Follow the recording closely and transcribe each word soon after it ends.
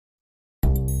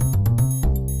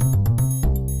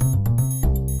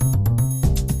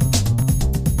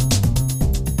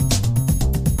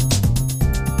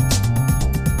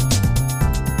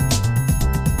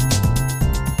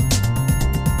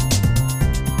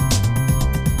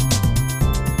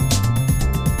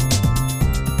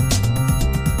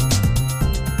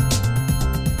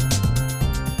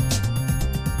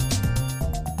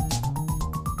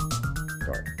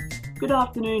Good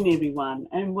afternoon, everyone,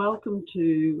 and welcome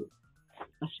to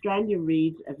Australia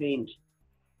Reads event.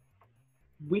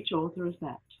 Which author is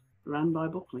that? Run by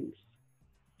Booklinks.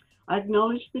 I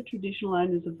acknowledge the traditional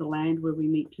owners of the land where we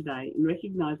meet today and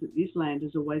recognise that this land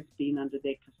has always been under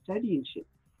their custodianship.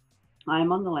 I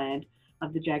am on the land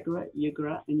of the Jagera,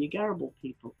 Yugara and Yugarabal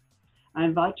people. I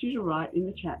invite you to write in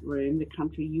the chat room the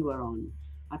country you are on.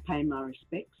 I pay my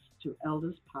respects to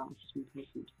elders past and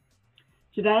present.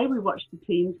 Today we watch the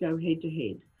teams go head to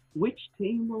head. Which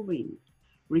team will win?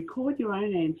 Record your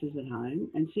own answers at home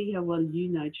and see how well you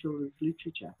know children's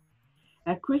literature.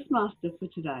 Our quizmaster for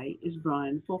today is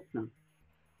Brian Falkner.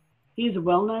 He is a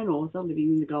well-known author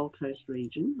living in the Gold Coast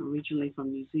region, originally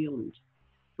from New Zealand.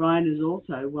 Brian is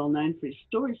also well known for his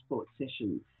story sport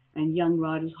sessions and young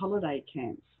writers' holiday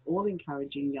camps, all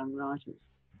encouraging young writers.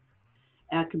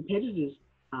 Our competitors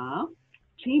are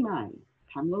Team A,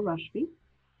 Pamela Rushby,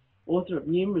 author of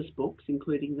numerous books,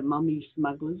 including The Mummy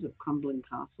Smugglers of Crumbling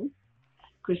Castle;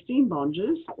 Christine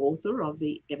Bongers, author of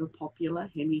the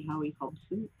ever-popular Henry Howie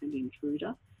Hobson and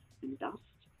Intruder and Dust;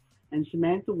 and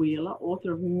Samantha Wheeler,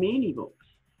 author of many books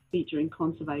featuring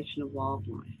conservation of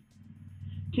wildlife.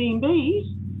 Team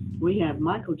B, we have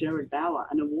Michael Gerard Bauer,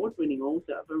 an award-winning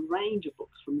author of a range of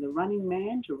books from The Running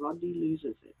Man to Rodney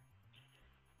Loses It.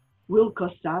 Will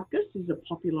Kostakis is a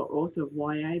popular author of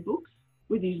YA books,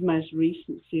 with his most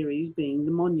recent series being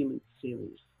the Monument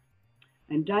series.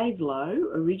 And Dave Lowe,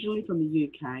 originally from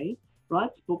the UK,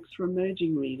 writes books for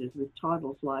emerging readers with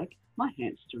titles like My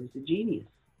Hamster is a Genius.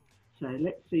 So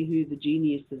let's see who the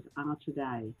geniuses are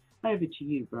today. Over to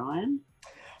you, Brian.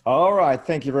 All right,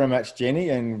 thank you very much, Jenny,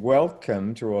 and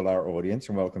welcome to all our audience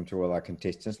and welcome to all our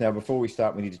contestants. Now, before we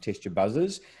start, we need to test your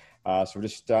buzzers. So we'll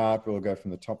just start, we'll go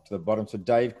from the top to the bottom. So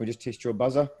Dave, can we just test your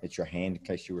buzzer? It's your hand in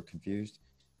case you were confused.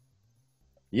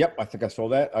 Yep, I think I saw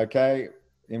that. Okay,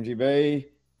 MGB.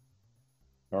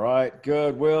 All right,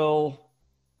 good. Will.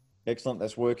 Excellent,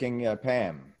 that's working.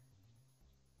 Pam.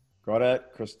 Got it.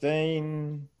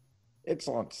 Christine.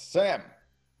 Excellent. Sam.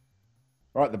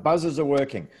 All right, the buzzers are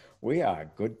working. We are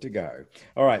good to go.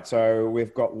 All right, so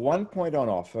we've got 1 point on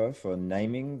offer for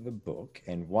naming the book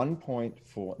and 1 point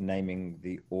for naming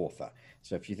the author.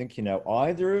 So if you think you know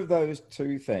either of those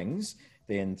two things,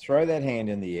 then throw that hand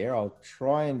in the air. I'll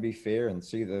try and be fair and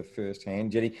see the first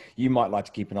hand. Jenny, you might like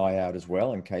to keep an eye out as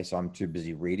well in case I'm too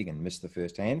busy reading and miss the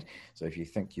first hand. So if you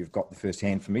think you've got the first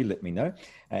hand for me, let me know.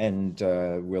 And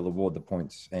we'll award the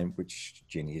points, and which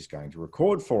Jenny is going to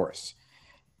record for us.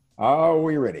 Are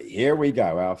we ready? Here we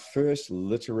go. Our first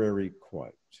literary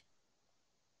quote.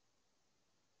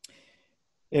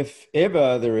 If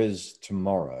ever there is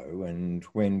tomorrow, and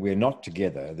when we're not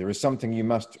together, there is something you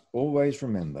must always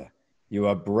remember. You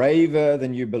are braver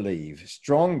than you believe,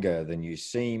 stronger than you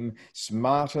seem,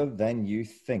 smarter than you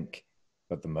think.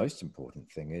 But the most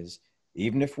important thing is,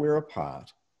 even if we're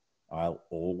apart, I'll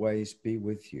always be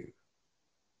with you.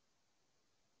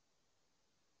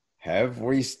 Have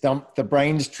we stumped the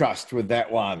brains trust with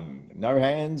that one? No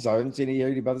hands, I haven't seen any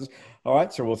Hootie Brothers. All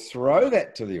right, so we'll throw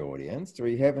that to the audience. Do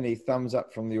we have any thumbs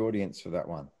up from the audience for that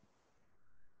one?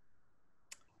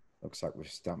 Looks like we've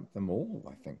stumped them all,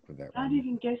 I think, with that one. I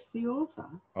didn't guess the author.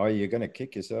 Oh, you're going to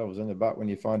kick yourselves in the butt when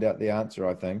you find out the answer,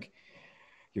 I think.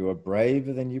 You are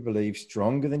braver than you believe,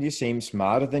 stronger than you seem,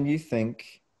 smarter than you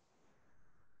think.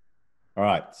 All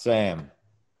right, Sam.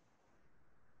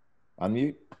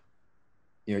 Unmute.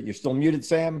 You're still muted,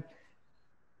 Sam.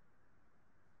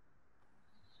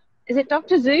 Is it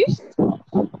Dr. Zeus?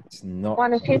 It's not.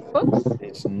 One of his books?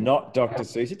 It's not Dr.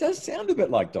 Seuss. It does sound a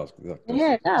bit like Dr. Seuss.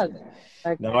 Yeah, it does.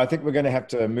 Okay. No, I think we're going to have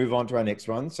to move on to our next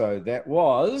one. So that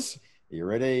was, are you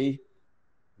ready?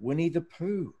 Winnie the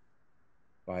Pooh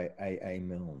by A.A.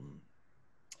 Milne.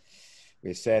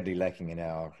 We're sadly lacking in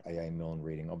our A.A. Milne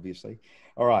reading, obviously.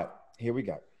 All right, here we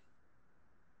go.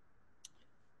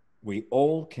 We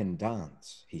all can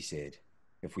dance, he said,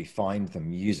 if we find the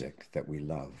music that we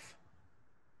love.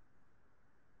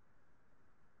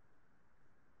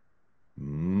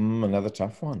 Another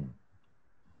tough one.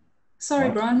 Sorry,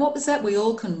 Right. Brian, what was that? We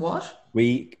all can what?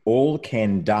 We all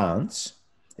can dance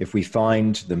if we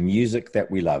find the music that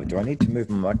we love. Do I need to move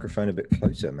my microphone a bit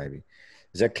closer, maybe?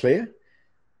 Is that clear?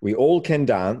 We all can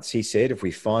dance, he said, if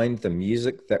we find the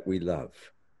music that we love.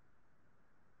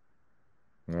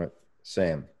 All right,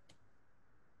 Sam.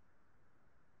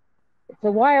 It's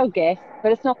a wild guess,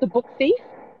 but it's not The Book Thief.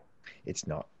 It's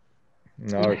not.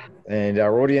 No. And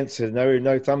our audience,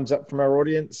 no thumbs up from our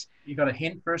audience. You got a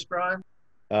hint for us, Brian?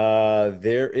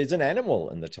 There is an animal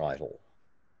in the title.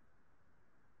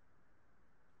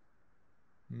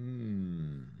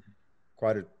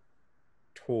 Quite a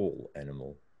tall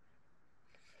animal.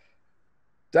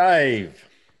 Dave.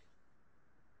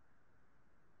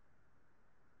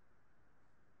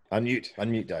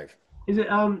 Unmute, Dave. Is it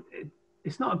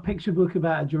it's not a picture book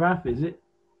about a giraffe, is it?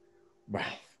 Well,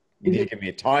 you need to give me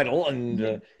a title,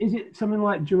 and Is it something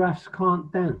like Giraffes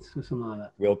Can't Dance or something like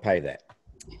that? we'll pay that.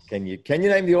 Can you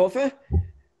name the author?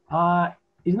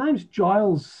 His name's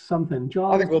Giles something.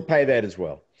 Giles. I think we'll pay that as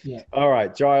well. Yeah. All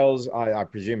right, Giles. I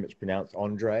presume it's pronounced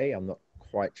Andre. I'm not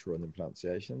quite sure on the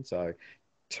pronunciation. So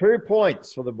 2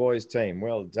 points for the boys team.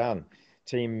 Well done.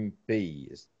 Team B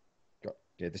is got,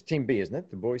 yeah, this team B, isn't it?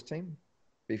 The boys team?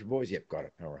 B for boys? Yep, got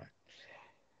it. All right.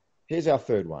 Here's our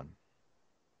third one.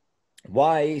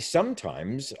 Why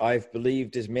sometimes I've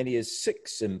believed as many as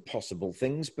 6 impossible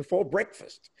things before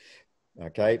breakfast.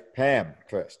 Okay, Pam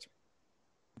first.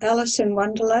 Alice in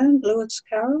Wonderland, Lewis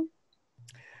Carroll.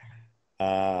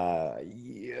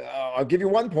 Yeah, I'll give you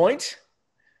 1 point.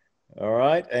 All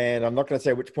right, and I'm not going to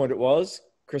say which point it was.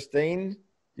 Christine,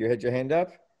 you had your hand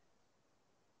up?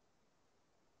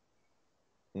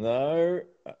 No?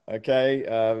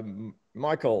 Okay,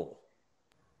 Michael.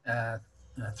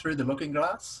 Through the Looking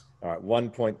Glass. All right, 1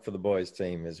 point for the boys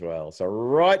team as well. So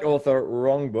right author,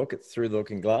 wrong book. It's Through the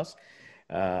Looking Glass.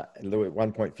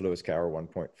 1 point for Lewis Carroll, 1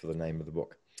 point for the name of the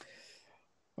book.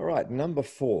 All right, number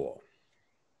 4.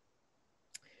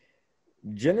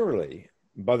 Generally,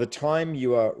 by the time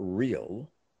you are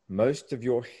real, most of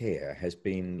your hair has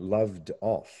been loved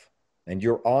off and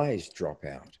your eyes drop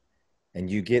out and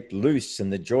you get loose in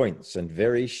the joints and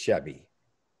very shabby.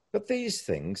 But these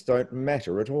things don't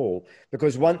matter at all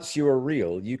because once you are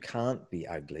real, you can't be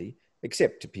ugly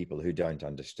except to people who don't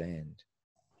understand.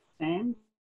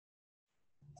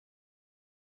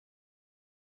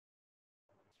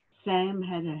 Sam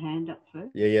had her hand up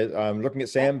first. Yeah, I'm looking at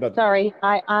Sam, but... Sorry,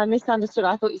 I misunderstood.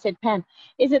 I thought you said Pam.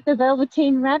 Is it the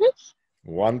Velveteen Rabbit?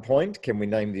 1 point. Can we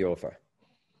name the author?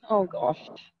 Oh, gosh.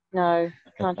 No,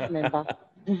 can't remember.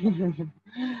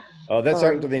 Oh, that's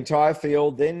Sorry. open to the entire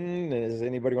field then. Does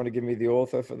anybody want to give me the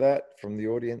author for that from the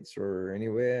audience or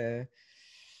anywhere?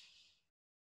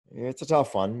 Yeah, it's a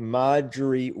tough one.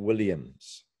 Marjorie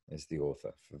Williams is the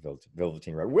author for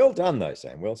Velveteen Rabbit. Well done, though,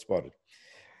 Sam. Well spotted.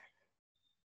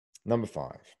 Number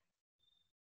 5.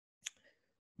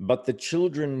 But the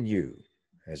children knew,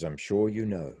 as I'm sure you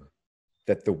know,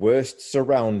 that the worst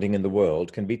surrounding in the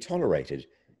world can be tolerated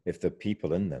if the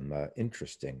people in them are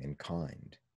interesting and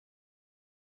kind.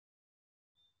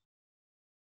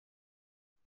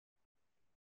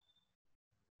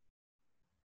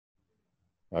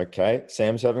 Okay,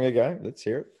 Sam's having a go. Let's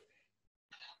hear it.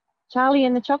 Charlie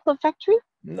and the Chocolate Factory?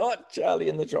 Not Charlie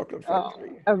and the Chocolate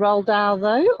Factory. A Roald Dahl,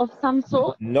 though, of some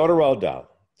sort? Not a Roald Dahl.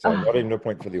 So not even a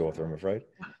point for the author, I'm afraid.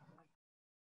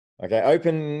 Okay,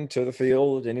 open to the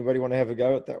field. Anybody want to have a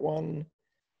go at that one?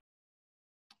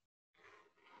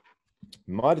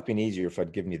 Might have been easier if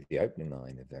I'd given you the opening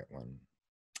line of that one,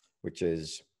 which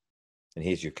is, and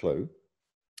here's your clue.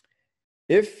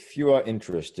 If you are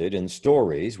interested in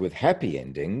stories with happy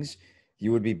endings,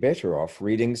 you would be better off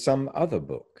reading some other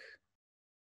book.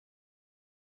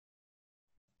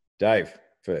 Dave,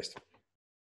 first.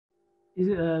 Is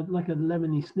it like a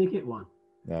Lemony Snicket one?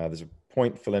 No, there's a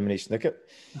point for Lemony Snicket.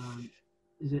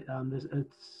 Is it there's a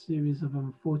series of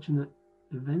unfortunate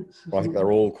events? Well, I think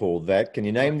they're all called that. Can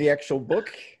you name the actual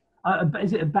book?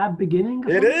 Is it A Bad Beginning?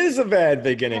 It is A Bad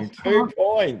Beginning. 2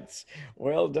 points.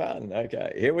 Well done.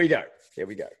 Okay, here we go. Here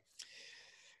we go.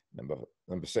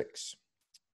 Number 6.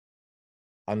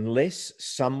 Unless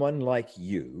someone like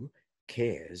you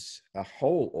cares a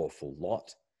whole awful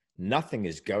lot, nothing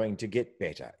is going to get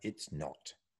better. It's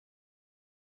not.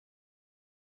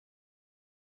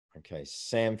 Okay,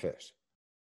 Sam first.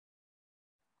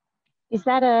 Is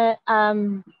that a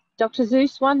Dr.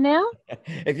 Seuss one now?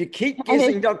 If you keep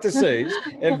guessing Dr. Seuss,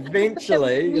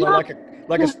 eventually, you know,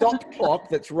 like a stopped clock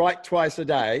that's right twice a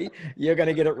day, you're going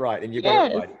to get it right, and you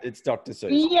got it right. It's Dr. Seuss.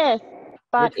 Yes,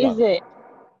 but Which is one? it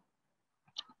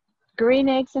Green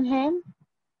Eggs and Ham?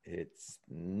 It's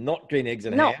not Green Eggs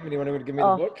and No. Ham. Anyone want to give me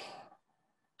the book?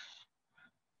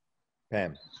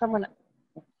 Pam. Someone.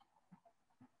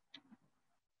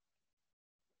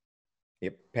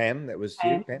 Yep, Pam, that was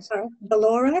you, Pam. Sorry, the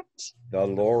Lorax. The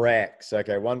Lorax.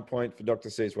 Okay, 1 point for Dr.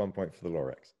 Seuss, 1 point for the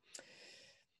Lorax.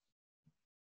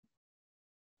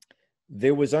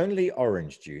 There was only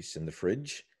orange juice in the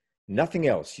fridge. Nothing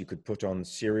else you could put on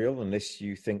cereal unless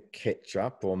you think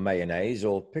ketchup or mayonnaise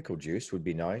or pickle juice would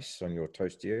be nice on your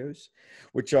Tostitos,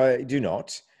 which I do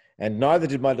not, and neither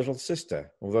did my little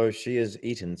sister, although she has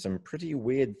eaten some pretty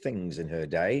weird things in her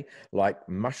day, like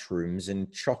mushrooms in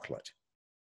chocolate.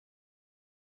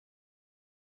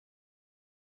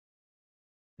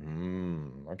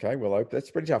 Okay, well, that's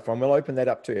a pretty tough one. We'll open that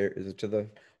up to the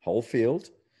whole field.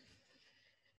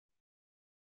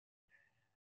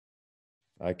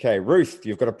 Okay, Ruth,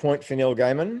 you've got a point for Neil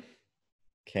Gaiman.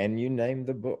 Can you name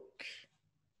the book?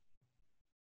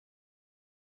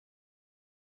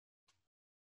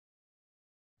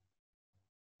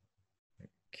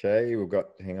 Okay,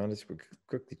 hang on, let's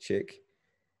quickly check.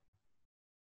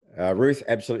 Ruth,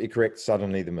 absolutely correct.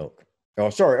 Suddenly the Milk. Oh,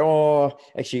 sorry. Oh,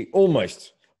 actually,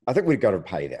 almost. I think we've got to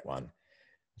pay that one.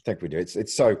 I think we do.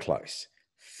 It's so close.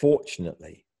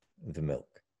 Fortunately, the Milk.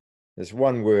 There's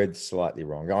one word slightly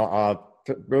wrong.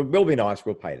 We'll be nice.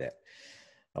 We'll pay that.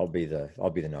 I'll be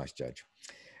the nice judge.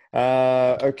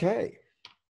 Okay.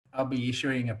 I'll be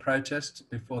issuing a protest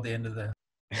before the end of the...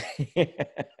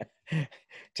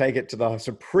 Take it to the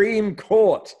Supreme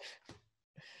Court.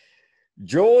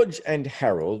 George and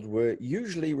Harold were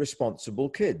usually responsible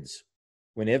kids.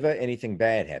 Whenever anything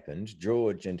bad happened,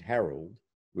 George and Harold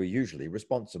were usually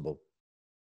responsible.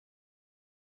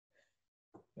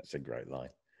 That's a great line.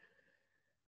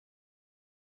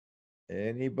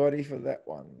 Anybody for that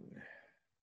one?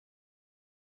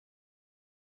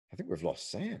 I think we've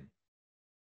lost Sam.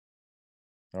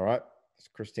 All right. It's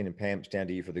Christine and Pam. It's down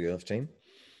to you for the girls' team.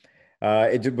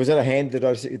 Was that a hand that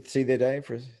I see there, Dave?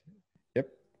 Yep.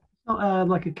 Not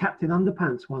like a Captain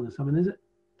Underpants one or something, is it?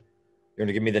 You want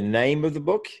to give me the name of the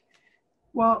book?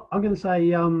 Well, I'm going to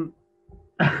say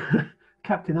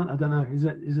Captain. I don't know.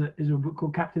 Is there a book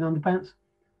called Captain Underpants?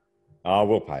 Oh,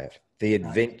 we'll pay it. The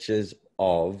Adventures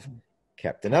of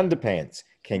Captain Underpants.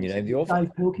 Can you name the author?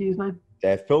 Dave Pilkey, his name.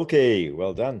 Dave Pilkey.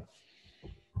 Well done.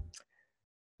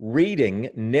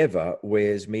 Reading never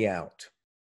wears me out.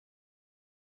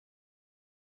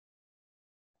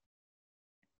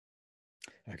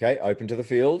 Okay, open to the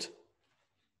field.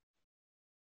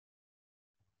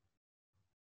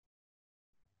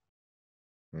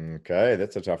 Okay,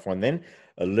 that's a tough one then.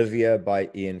 Olivia by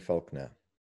Ian Falkner.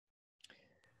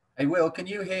 Hey, Will, can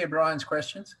you hear Brian's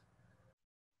questions?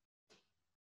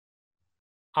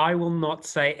 I will not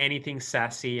say anything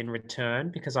sassy in return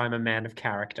because I'm a man of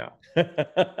character.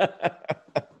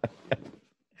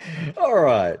 All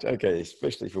right. Okay.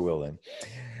 Especially for Will then.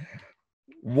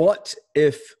 What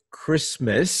if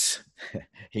Christmas,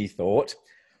 he thought,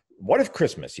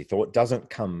 doesn't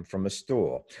come from a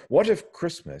store? What if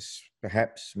Christmas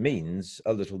perhaps means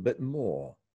a little bit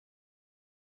more?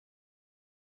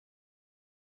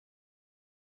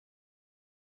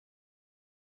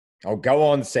 Oh, go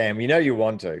on, Sam. You know you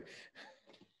want to.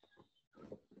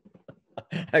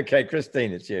 Okay,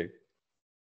 Christine, it's you.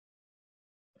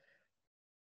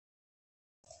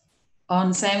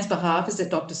 On Sam's behalf, is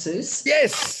it Dr. Seuss?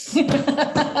 Yes!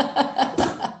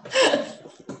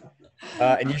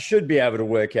 And you should be able to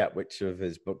work out which of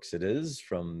his books it is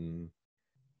from...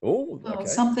 Oh, okay.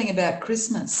 Something about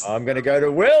Christmas. I'm going to go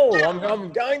to Will.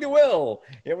 I'm going to Will.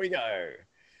 Here we go.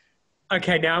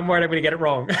 Okay, now I'm worried I'm going to get it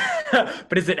wrong.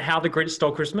 But is it How the Grinch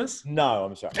Stole Christmas? No,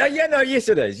 I'm sorry. Yes,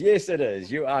 it is. Yes, it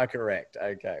is. You are correct.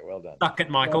 Okay, well done. Suck it,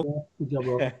 Michael. Good job,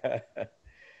 Rob.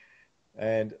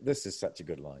 And this is such a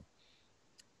good line.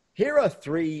 Here are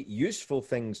 3 useful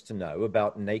things to know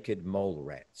about naked mole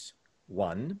rats.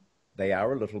 1, they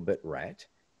are a little bit rat.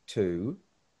 2,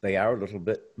 they are a little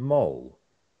bit mole.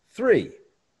 3,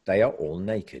 they are all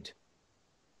naked.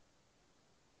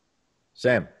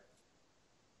 Sam.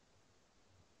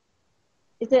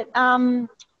 Is it the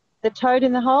toad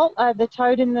in the hole? The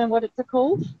toad in the, what it's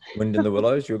called? Wind in the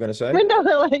Willows, you were going to say? Wind in the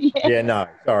willow, yeah. Yeah, no,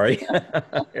 sorry.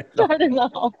 Toad in the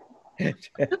hole. we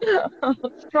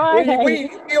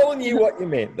all knew what you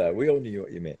meant, though. We all knew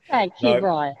what you meant. Thank you,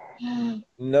 Brian.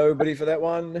 Nobody for that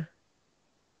one?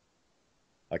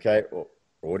 Okay,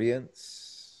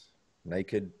 audience,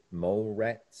 naked mole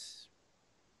rats.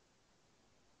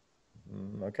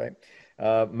 Okay.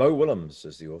 Mo Willems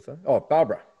is the author. Oh,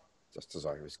 Barbara, just as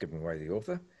I was giving away the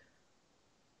author.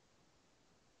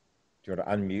 Do you want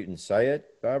to unmute and say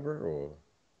it, Barbara, or...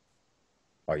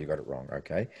 Oh, you got it wrong.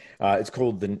 Okay. It's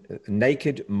called The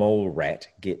Naked Mole Rat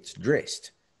Gets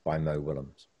Dressed by Mo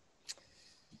Willems.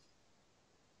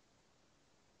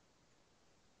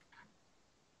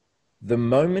 The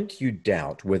moment you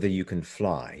doubt whether you can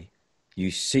fly, you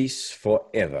cease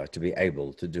forever to be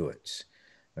able to do it.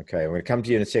 Okay, I'm going to come to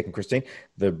you in a second, Christine.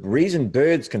 The reason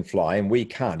birds can fly and we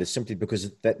can't is simply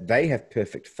because that they have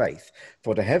perfect faith.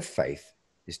 For to have faith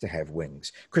is to have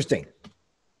wings. Christine.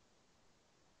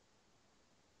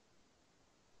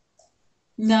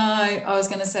 No, I was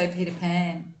going to say Peter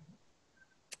Pan.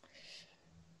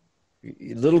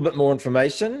 A little bit more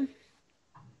information.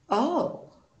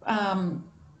 Oh,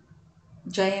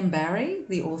 J.M. Barrie,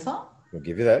 the author. We'll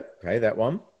give you that. Okay, that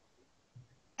one.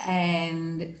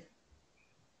 And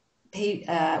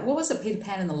what was it? Peter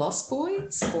Pan and the Lost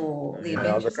Boys, or the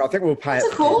Adventures? Look, I think we'll pay What's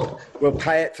it. it called? We'll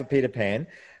pay it for Peter Pan.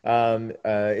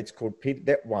 It's called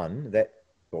that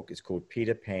book is called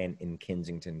Peter Pan in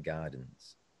Kensington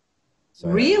Gardens. So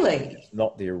Really? it's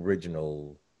not the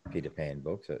original Peter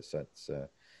That's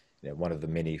one of the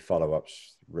many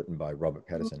follow-ups written by Robert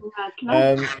Patterson. Can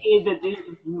I say that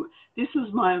this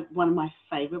was one of my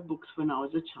favourite books when I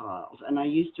was a child, and I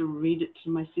used to read it to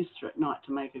my sister at night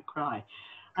to make her cry.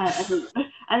 And it's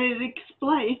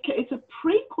a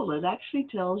prequel. It actually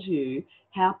tells you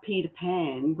how Peter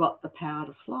Pan got the power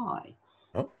to fly.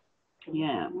 Oh.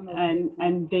 Yeah,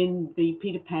 and then the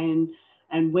Peter Pan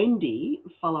and Wendy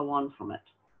follow on from it.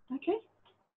 Okay.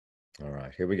 All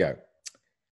right, here we go.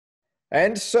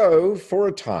 And so, for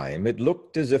a time, it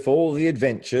looked as if all the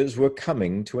adventures were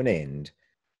coming to an end,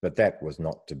 but that was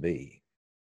not to be.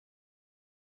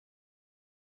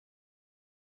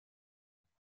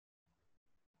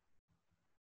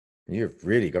 You've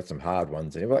really got some hard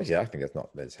ones. Well, actually, I think that's not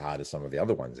as hard as some of the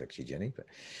other ones, actually, Jenny, but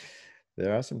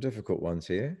there are some difficult ones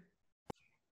here.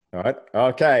 All right.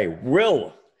 Okay.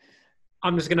 Will.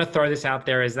 I'm just going to throw this out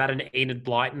there. Is that an Enid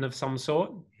Blyton of some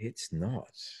sort? It's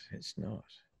not. It's not.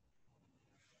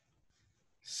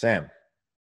 Sam.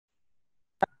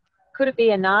 Could it be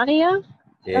a Narnia?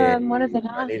 Yeah. One of the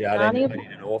I need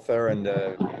Narnia. an author and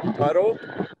a title.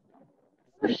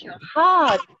 Gosh, you're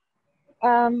hard.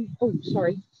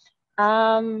 Sorry.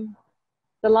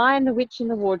 The Lion, the Witch, and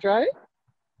the Wardrobe.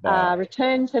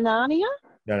 Return to Narnia.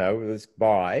 No, it was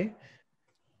by.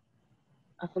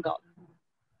 I forgot.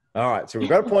 All right, so we've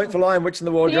got a point for Lion, Witch, and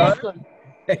the Wardrobe.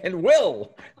 And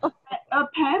Will.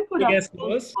 Pam put up.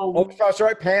 Oh,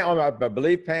 sorry, Pam. I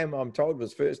believe Pam, I'm told,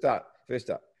 was first up.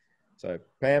 So,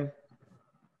 Pam.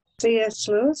 C.S.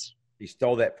 Lewis. He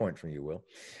stole that point from you, Will.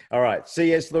 All right,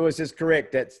 C.S. Lewis is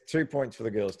correct. That's 2 points for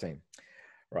the girls' team.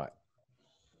 Right.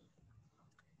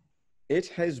 It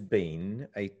has been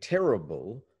a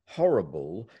terrible,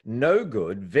 horrible, no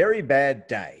good, very bad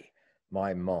day.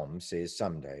 My mom says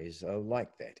some days are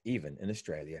like that, even in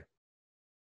Australia.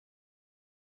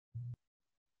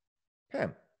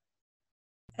 Pam.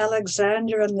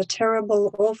 Alexander and the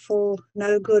Terrible, Awful,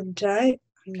 No Good Day.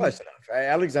 Close enough.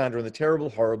 Alexander and the Terrible,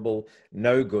 Horrible,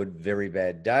 No Good, Very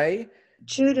Bad Day.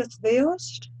 Judith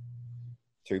Viorst.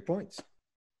 2 points.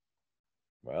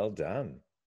 Well done.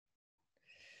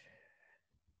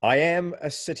 I am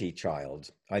a city child.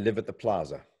 I live at the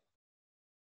plaza.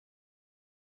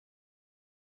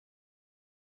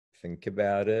 Think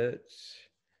about it.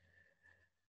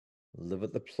 Live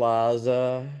at the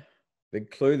plaza.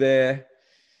 Big clue there.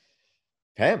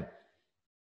 Pam.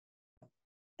 I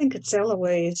think it's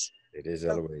Eloise. It is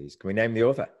Eloise. Can we name the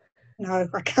author? No,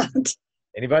 I can't.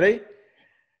 Anybody?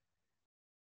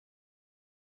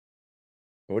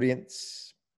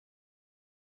 Audience.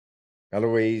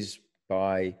 Eloise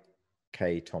by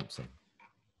K. Thompson.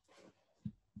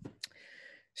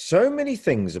 So many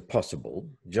things are possible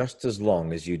just as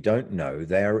long as you don't know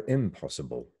they are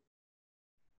impossible.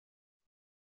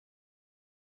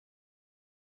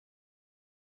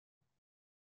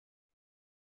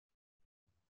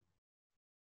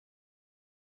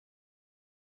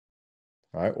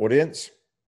 All right, audience.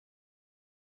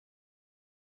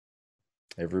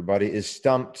 Everybody is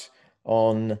stumped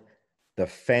on the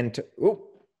Phantom. Oh,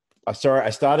 sorry, I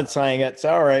started saying it.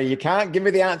 Sorry, you can't give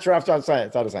me the answer after I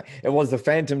started saying it. It was the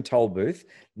Phantom Toll Booth,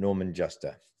 Norman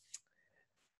Juster.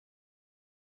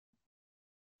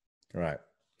 All right.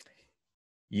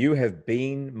 You have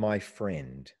been my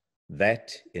friend.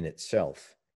 That in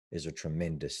itself is a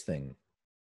tremendous thing.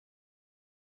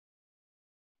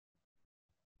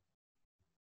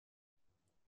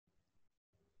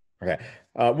 Okay,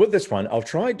 with this one, I'll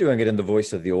try doing it in the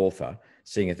voice of the author,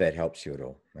 seeing if that helps you at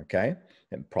all, okay?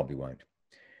 It probably won't.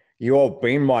 You have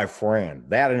been my friend.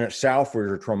 That in itself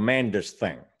is a tremendous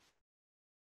thing.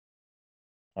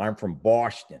 I'm from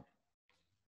Boston.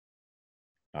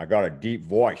 I got a deep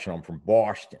voice and I'm from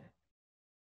Boston.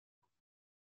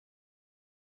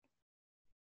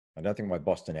 I don't think my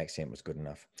Boston accent was good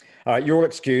enough. You're all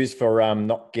excused for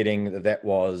not getting that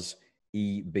was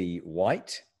E.B.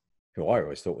 White, who I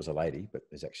always thought was a lady, but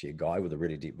there's actually a guy with a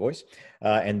really deep voice.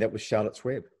 And that was Charlotte's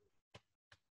Web.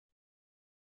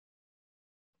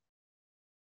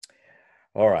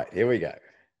 All right, here we go.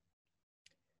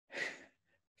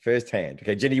 First hand.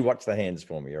 Okay, Jenny, you watch the hands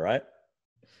for me, all right?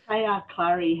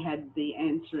 Clary had the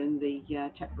answer in the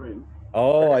chat room.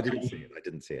 Oh, I didn't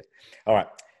see it. All right.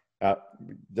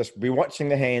 Just be watching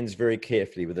the hands very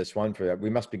carefully with this one. We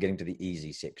must be getting to the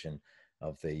easy section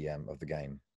of the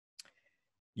game.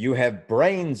 You have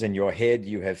brains in your head,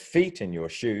 you have feet in your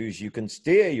shoes, you can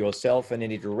steer yourself in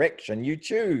any direction you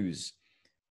choose.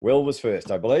 Will was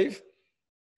first, I believe.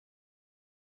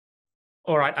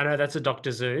 All right, I know that's a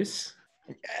Dr. Zeus.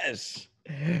 Yes.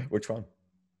 Which one?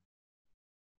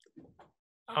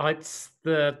 Oh,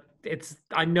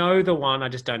 I know the one, I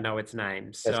just don't know its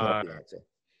name. So, That's not the answer.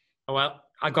 well,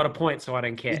 I got a point, so I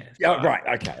don't care. Yeah, right.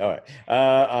 Okay. All right.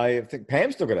 I think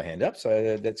Pam's still got a hand up,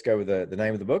 so let's go with the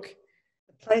name of the book.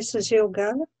 Places You'll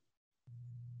Go.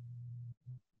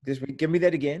 Just give me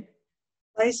that again.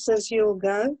 Places You'll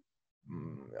Go.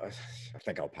 I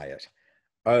think I'll pay it.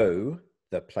 Oh,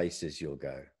 the places you'll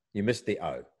go. You missed the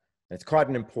O. It's quite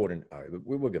an important O, but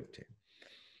we will give it to you.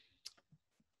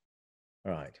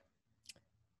 All right.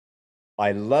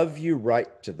 I love you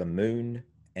right to the moon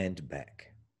and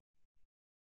back.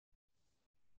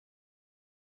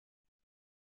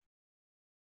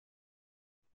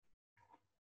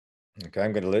 Okay,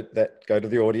 I'm going to let that go to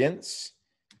the audience.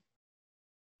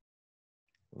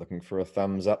 Looking for a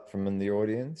thumbs up from in the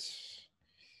audience.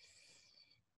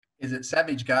 Is it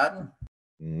Savage Garden?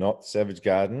 Not Savage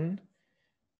Garden.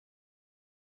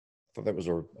 I thought that was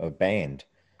a band.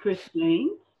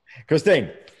 Christine. Christine.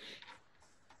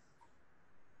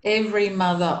 Every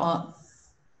mother on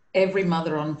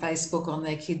Facebook on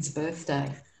their kid's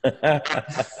birthday.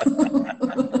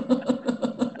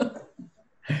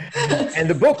 And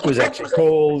the book was actually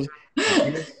called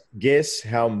Guess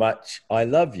How Much I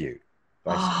Love You.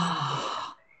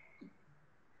 Oh.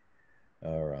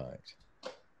 All right.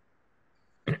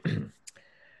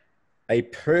 A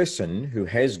person who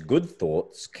has good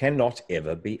thoughts cannot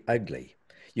ever be ugly.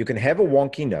 You can have a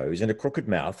wonky nose and a crooked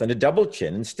mouth and a double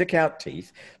chin and stick out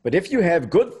teeth, but if you have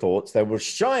good thoughts, they will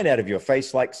shine out of your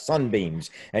face like sunbeams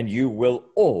and you will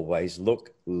always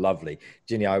look lovely.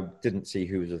 Jenny, I didn't see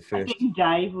who was the first. I think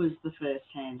Dave was the first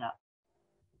hand up.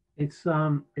 It's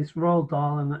Roald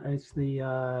Dahl and it's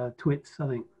the Twits, I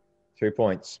think. 2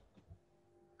 points.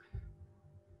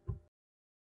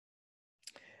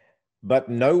 But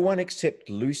no one except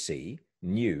Lucy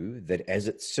knew that as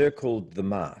it circled the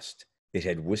mast, it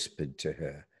had whispered to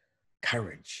her,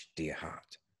 "Courage, dear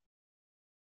heart."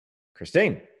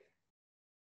 Christine,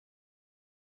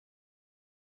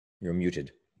 you're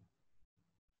muted.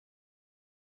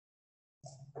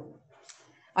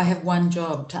 I have one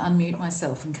job, to unmute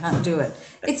myself, and can't do it.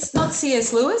 It's not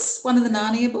C.S. Lewis, one of the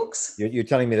Narnia books. You're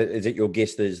telling me that, is it your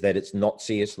guess is that it's not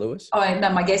C.S. Lewis? Oh, no,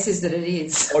 my guess is that it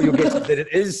is. Oh, your guess is that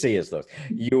it is C.S. Lewis.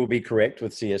 You will be correct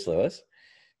with C.S. Lewis.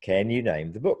 Can you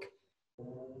name the book?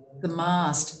 The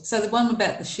Mast. So the one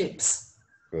about the ships.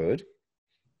 Good.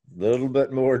 A little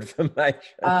bit more information.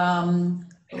 Then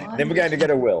we're going to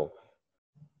get a Will,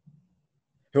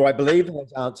 who I believe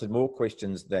has answered more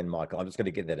questions than Michael. I'm just going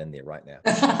to get that in there right now.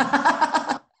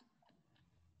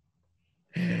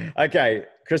 Okay,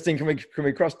 Christine, can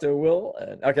we cross to Will?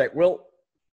 Okay, Will.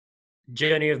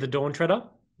 Journey of the Dawn Treader.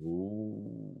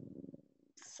 Ooh.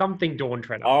 Something Dawn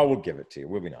Treader. I will give it to you.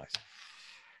 We'll be nice.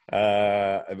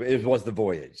 It was the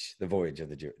voyage of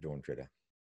the Dawn Treader.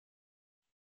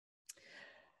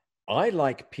 I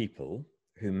like people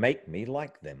who make me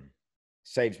like them.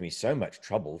 Saves me so much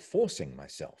trouble forcing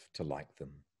myself to like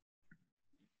them.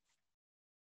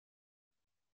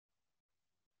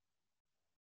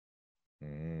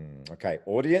 Okay,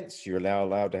 audience, you're now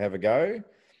allowed to have a go.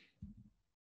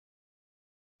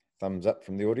 Thumbs up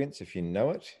from the audience if you know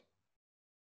it.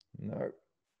 No,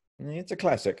 it's a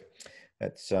classic.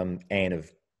 That's Anne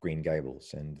of Green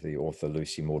Gables and the author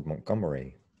Lucy Maud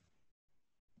Montgomery.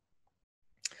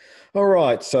 All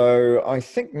right, so I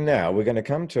think now we're going to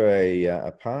come to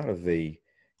a part of the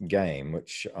game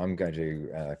which I'm going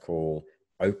to call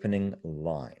opening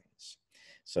lines.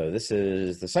 So this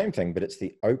is the same thing, but it's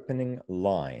the opening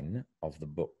line of the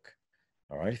book.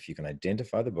 All right, if you can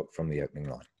identify the book from the opening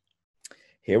line.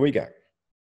 Here we go.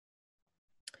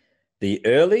 The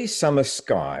early summer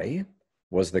sky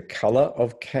was the color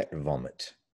of cat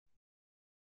vomit.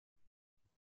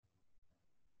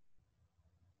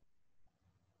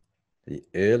 The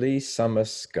early summer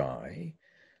sky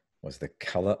was the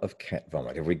color of cat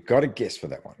vomit. Have we got a guess for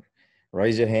that one?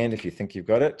 Raise your hand if you think you've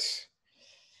got it.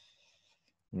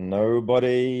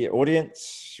 Nobody.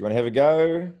 Audience, you want to have a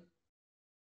go? It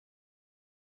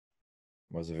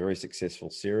was a very successful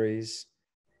series.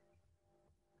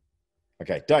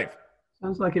 Okay, Dave.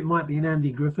 Sounds like it might be an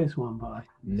Andy Griffiths one, but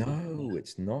No,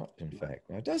 it's not, in fact.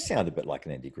 It does sound a bit like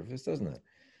an Andy Griffiths, doesn't it?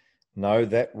 No,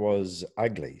 that was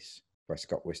Uglies by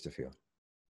Scott Westerfield.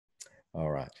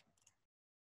 All right.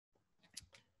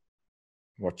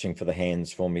 Watching for the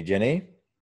hands for me, Jenny.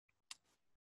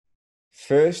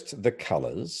 First, the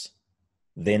colours,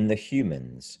 than the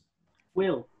humans?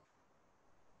 Will.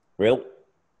 Will?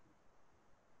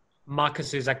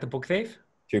 Marcus Zuzak, the book thief.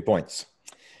 2 points.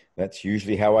 That's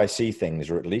usually how I see things,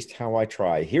 or at least how I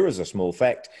try. Here is a small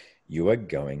fact. You are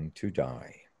going to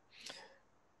die.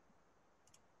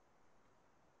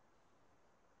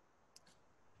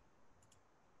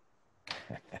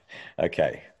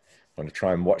 Okay. I'm going to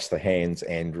try and watch the hands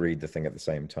and read the thing at the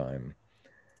same time.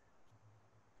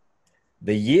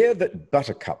 The year that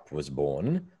Buttercup was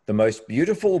born, the most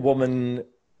beautiful woman...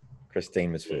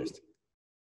 Christine was first.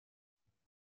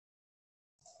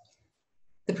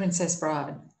 The Princess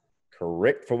Bride.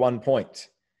 Correct for 1 point.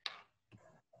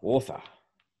 Author.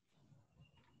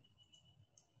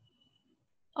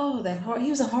 Oh, he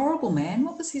was a horrible man.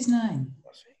 What was his name?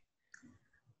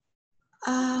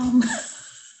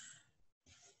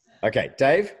 Okay,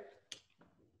 Dave?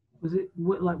 Was it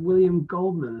like William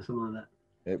Goldman or something like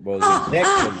that? It was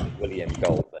exactly William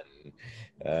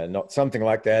Goldman. Not something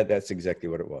like that. That's exactly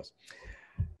what it was.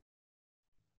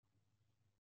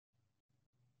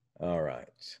 All right.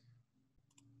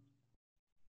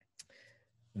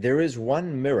 There is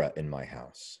one mirror in my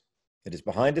house. It is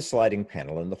behind a sliding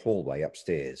panel in the hallway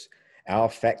upstairs. Our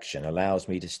faction allows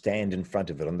me to stand in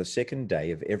front of it on the second day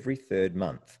of every third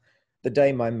month, the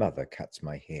day my mother cuts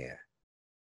my hair.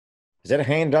 Is that a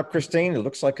hand up, Christine? It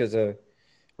looks like there's a...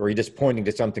 Or are you just pointing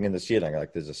to something in the ceiling,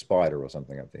 like there's a spider or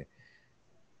something up there?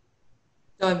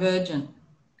 Divergent.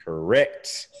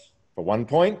 Correct. For 1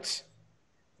 point.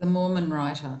 The Mormon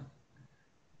writer.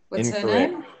 What's Incorrect.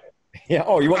 her name? Yeah.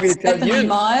 Oh, you want me to tell Stephanie you?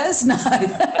 Myers? No.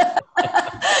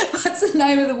 What's the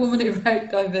name of the woman who wrote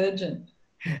Divergent?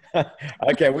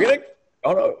 Okay, we're going to...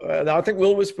 Oh, no, I think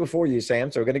Will was before you,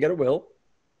 Sam, so we're going to go to Will.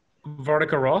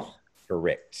 Veronica Roth.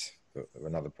 Correct. For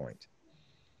another point.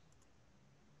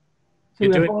 So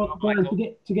You're doing well, Brian,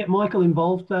 Michael. to get Michael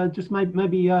involved, just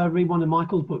maybe read one of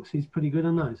Michael's books. He's pretty good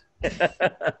on those.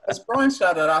 As Brian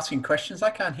started asking questions, I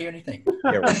can't hear anything.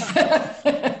 Yeah,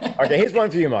 right. Okay, here's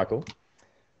one for you, Michael.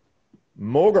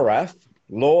 Morgorath,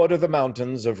 Lord of the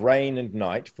Mountains of Rain and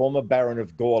Night, former Baron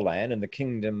of Gorlan in the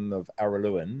Kingdom of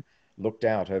Araluan, looked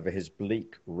out over his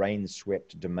bleak,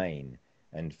 rain-swept domain,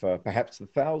 and for perhaps the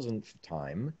 1000th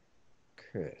time,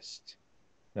 cursed.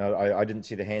 Now, I didn't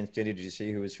see the hands, Jenny. Did you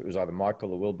see who was? It was either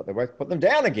Michael or Will, but they both put them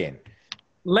down again.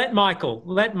 Let Michael,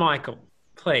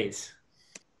 please.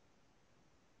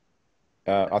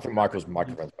 I think Michael's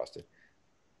microphone's busted.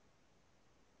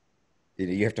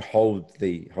 You have to hold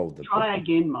the Try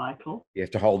again, Michael. You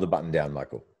have to hold the button down,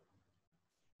 Michael.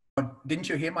 Didn't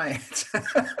you hear my answer?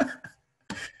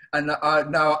 And no, I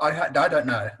don't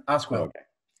know. Ask Will. Okay.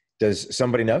 Does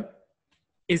somebody know?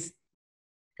 Is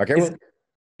Okay.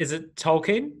 is it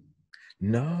Tolkien?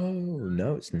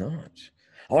 No, it's not.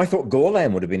 Oh, I thought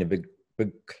Gorlan would have been a big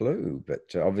clue,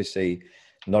 but obviously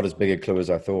not as big a clue as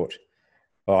I thought.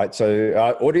 All right, so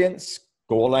audience,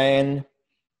 Gorlan.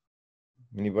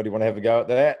 Anybody want to have a go at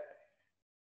that?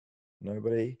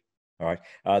 Nobody? All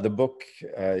right. The book,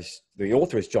 the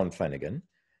author is John Flanagan.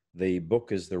 The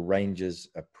book is The Ranger's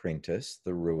Apprentice,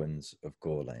 The Ruins of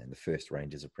Gorlan, the first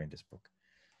Ranger's Apprentice book.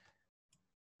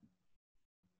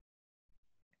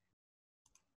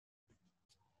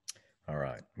 All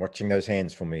right, watching those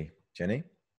hands for me, Jenny.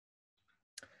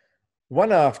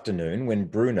 One afternoon when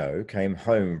Bruno came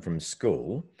home from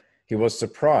school, he was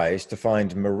surprised to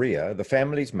find Maria, the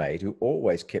family's maid, who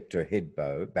always kept her head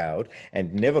bowed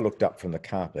and never looked up from the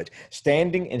carpet,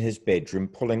 standing in his bedroom,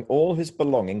 pulling all his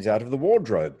belongings out of the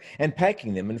wardrobe and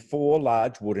packing them in 4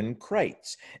 large wooden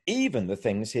crates, even the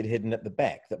things he'd hidden at the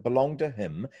back that belonged to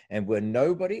him and were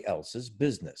nobody else's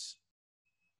business.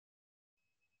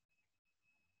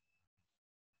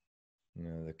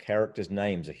 Now, the character's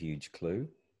name's a huge clue.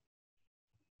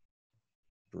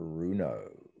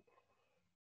 Bruno.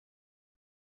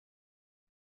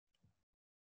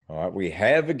 All right, we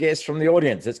have a guess from the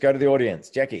audience. Let's go to the audience.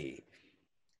 Jackie.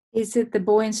 Is it The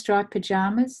Boy in Striped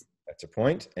Pajamas? That's a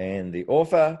point. And the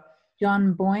author?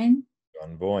 John Boyne.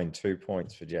 John Boyne, 2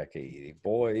 points for Jackie. The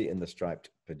Boy in the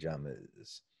Striped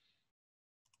Pajamas.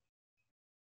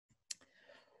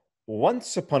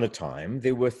 Once upon a time,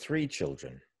 there were 3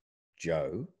 children,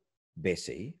 Joe,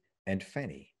 Bessie, and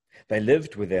Fanny. They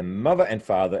lived with their mother and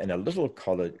father in a little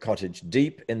cottage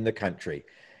deep in the country.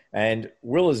 And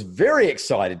Will is very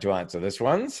excited to answer this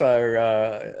one.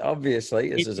 So obviously,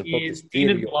 this is a book that's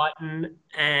Enid Blyton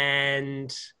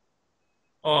and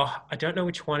I don't know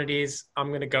which one it is. I'm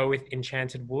going to go with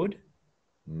Enchanted Wood.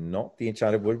 Not the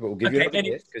Enchanted Wood, but we'll give you another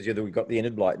guess because we've got the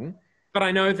Enid Blyton. But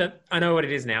I know what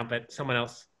it is now. But someone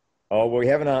else. Oh, well, we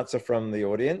have an answer from the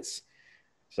audience.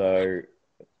 So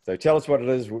tell us what it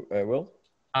is, Will.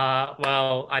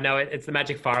 Well, I know it's the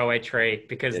Magic Faraway Tree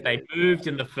because It they is. moved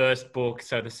in the first book,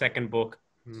 so the second book.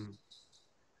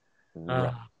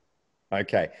 Right.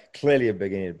 Okay, clearly a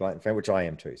big Enid Blyton fan, which I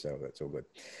am too, so that's all good.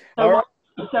 So, All right.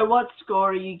 so what score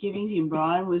are you giving him,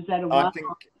 Brian? Was that a I one?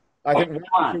 think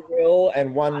one for Will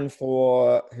and one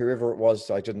for whoever it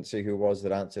was. I didn't see who it was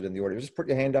that answered in the audience. Just put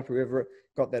your hand up, whoever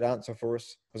got that answer for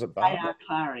us. Was it Bauer? A.R.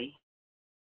 Clary.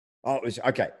 Oh, it was,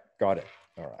 okay, got it.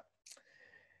 All right.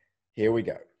 Here we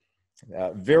go.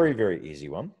 Very, very easy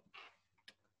one.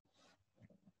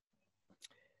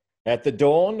 At the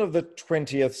dawn of the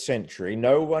 20th century,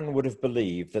 no one would have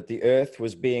believed that the earth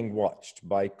was being watched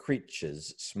by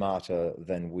creatures smarter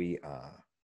than we are.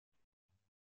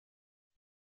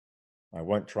 I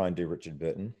won't try and do Richard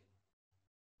Burton.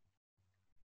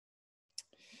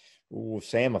 Oh,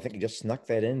 Sam, I think you just snuck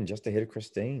that in just ahead of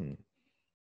Christine.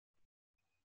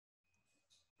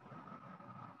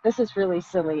 This is really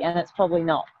silly, and it's probably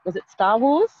not. Was it Star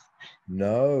Wars?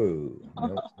 No. I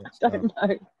don't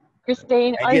know.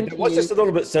 Christine, Yeah, it was just a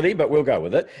little bit silly, but we'll go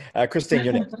with it. Christine,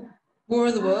 you're next. War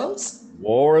of the Worlds.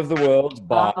 War of the Worlds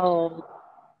by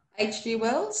H.G.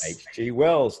 Wells. H.G.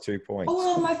 Wells, 2 points.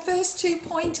 Oh, my first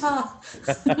 2-pointer.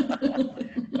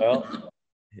 Well,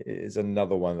 here's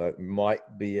another one that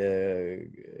might be a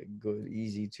good,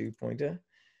 easy 2-pointer.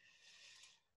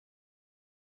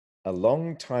 A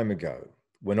long time ago,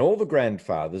 when all the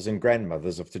grandfathers and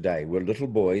grandmothers of today were little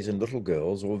boys and little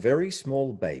girls, or very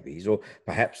small babies, or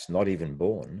perhaps not even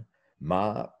born,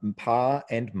 Pa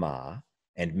and Ma,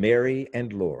 and Mary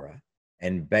and Laura,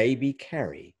 and baby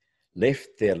Carrie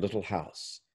left their little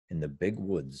house in the big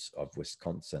woods of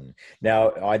Wisconsin.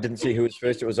 Now, I didn't see who was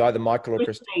first. It was either Michael or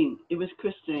Christine. It was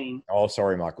Christine. Oh,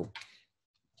 sorry, Michael.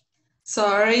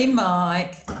 Sorry,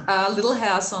 Mike. Little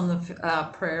House on the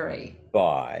Prairie.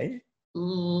 By?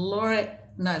 Laura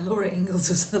Ingalls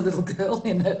was a little girl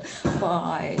in it.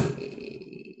 By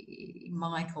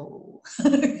Michael.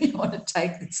 You want to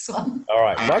take this one? All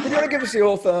right. Michael, do you want to give us the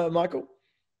author, Michael?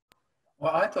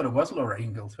 Well, I thought it was Laura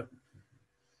Ingalls. But...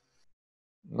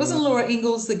 Wasn't Laura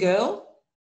Ingalls the girl?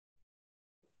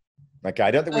 Okay,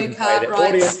 I don't think we can say that.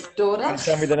 Audience, daughter.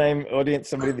 Tell me the name, audience,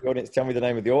 somebody in the audience, tell me the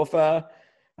name of the author.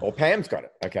 Or Pam's got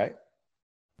it, okay.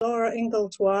 Laura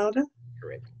Ingalls Wilder.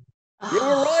 Correct. You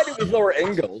were right, it was Laura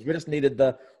Ingalls. We just needed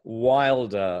the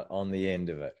Wilder on the end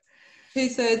of it.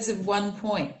 2/3 of 1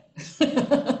 point.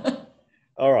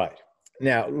 All right.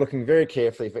 Now, looking very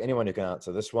carefully for anyone who can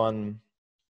answer this one.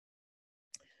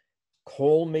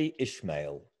 Call me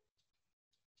Ishmael.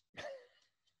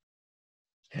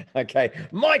 Okay,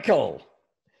 Michael.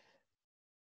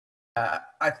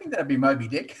 I think that'd be Moby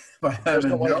Dick. It's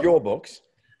not one of your books.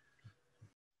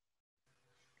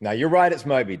 No, you're right, it's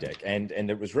Moby Dick. And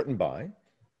it was written by?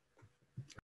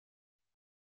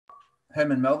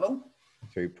 Herman Melville.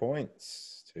 2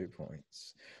 points. 2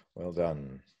 points. Well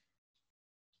done.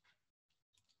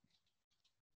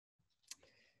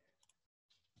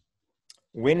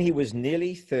 When he was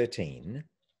nearly 13,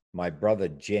 my brother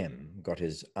Jem got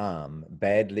his arm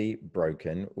badly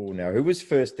broken. Oh, now, who was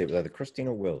first there? Was either Christine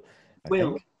or Will?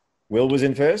 Will. Will was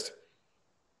in first?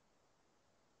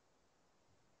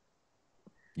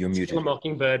 You're muted. Kill a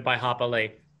Mockingbird by Harper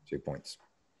Lee. 2 points.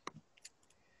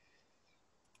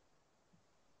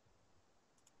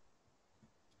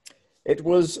 It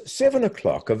was 7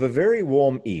 o'clock of a very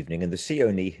warm evening in the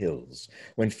Seonee Hills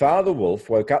when Father Wolf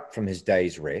woke up from his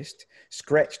day's rest,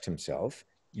 scratched himself,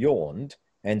 yawned,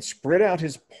 and spread out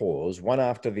his paws one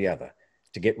after the other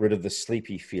to get rid of the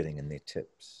sleepy feeling in their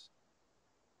tips.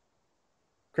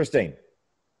 Christine.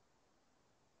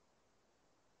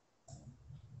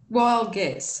 Wild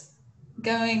guess.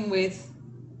 Going with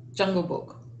Jungle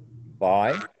Book.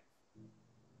 By?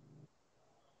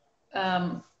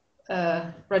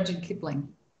 Rudyard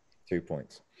Kipling. 2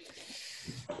 points.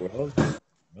 Well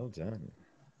done.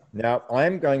 Now,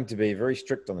 I'm going to be very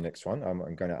strict on the next one. I'm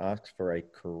going to ask for a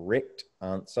correct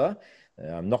answer.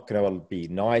 I'm not going to be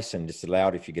nice and just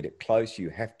allowed if you get it close. You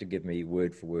have to give me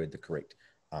word for word the correct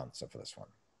answer for this one.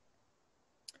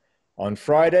 On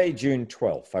Friday, June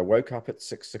 12th, I woke up at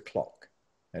 6 o'clock,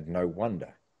 and no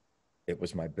wonder. It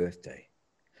was my birthday.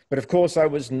 But of course, I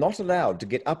was not allowed to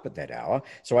get up at that hour,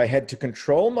 so I had to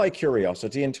control my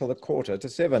curiosity until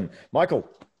 6:45. Michael.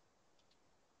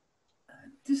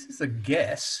 This is a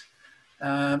guess,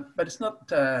 but it's not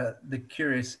the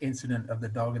curious incident of the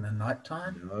dog in the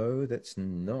nighttime. No, that's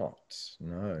not.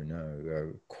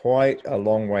 No. Quite a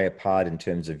long way apart in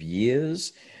terms of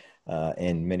years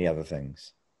and many other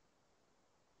things.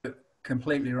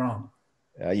 Completely wrong.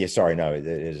 Yeah, sorry, no, it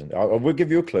isn't. I will give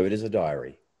you a clue. It is a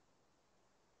diary.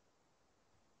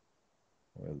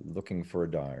 We're looking for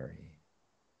a diary.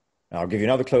 I'll give you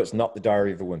another clue. It's not The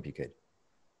Diary of a Wimpy Kid.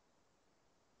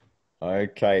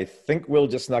 Okay, think Will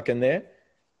just snuck in there.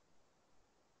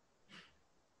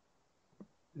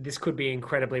 This could be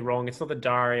incredibly wrong. It's not The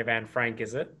Diary of Anne Frank,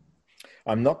 is it?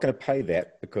 I'm not going to pay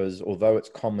that because although it's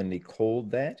commonly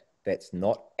called that, that's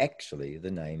not actually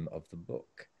the name of the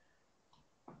book.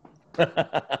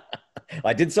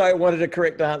 I did say I wanted a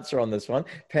correct answer on this one.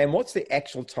 Pam, what's the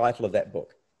actual title of that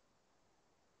book?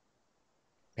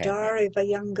 Pam. Diary of a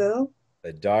Young Girl.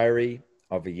 The Diary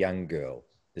of a Young Girl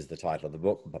is the title of the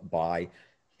book by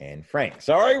Anne Frank.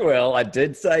 Sorry, Will, I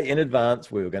did say in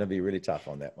advance we were going to be really tough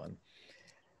on that one.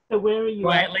 So where are you? Do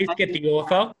I at least get the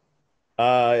author?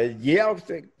 Yeah, I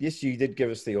think, yes, you did give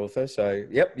us the author. So,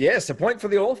 yep, yes, a point for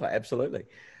the author, absolutely.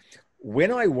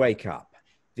 When I wake up,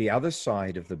 the other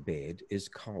side of the bed is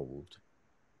cold.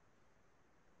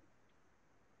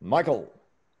 Michael.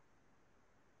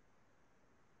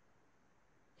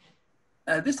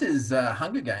 This is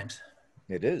Hunger Games.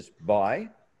 It is by?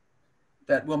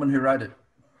 That woman who wrote it.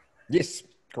 Yes,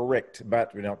 correct,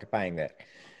 but we're not paying that.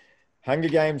 Hunger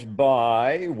Games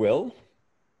by Will?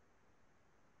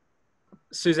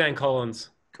 Suzanne Collins.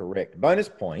 Correct. Bonus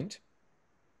point.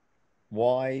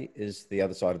 Why is the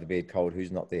other side of the bed cold?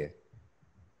 Who's not there?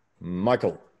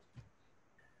 Michael.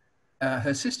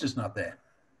 Her sister's not there.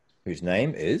 Whose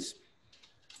name is?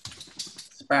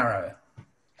 Sparrow.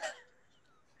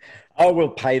 Oh, we'll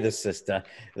pay the sister.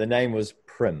 The name was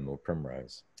Prim or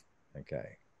Primrose.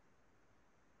 Okay.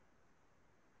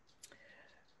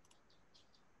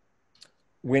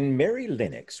 When Mary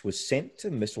Lennox was sent to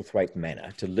Misselthwaite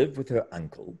Manor to live with her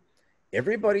uncle,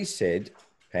 everybody said,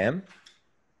 Pam?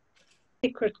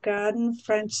 Secret Garden,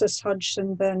 Frances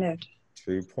Hodgson Burnett.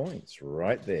 2 points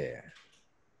right there.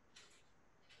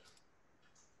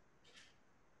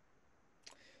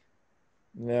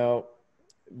 Now,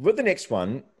 with the next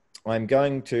one, I'm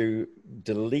going to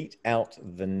delete out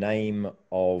the name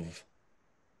of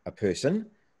a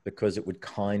person because it would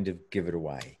kind of give it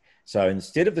away. So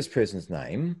instead of this person's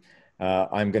name,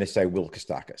 I'm going to say Will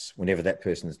Kostakis whenever that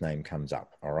person's name comes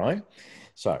up, all right?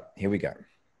 So here we go.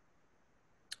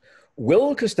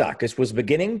 Will Kostakis was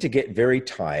beginning to get very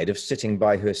tired of sitting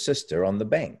by her sister on the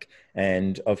bank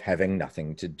and of having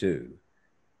nothing to do.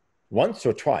 Once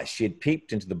or twice she had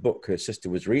peeped into the book her sister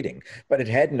was reading, but it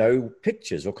had no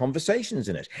pictures or conversations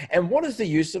in it. And what is the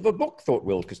use of a book, thought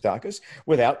Will Kostakis,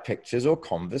 without pictures or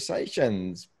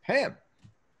conversations? Pam?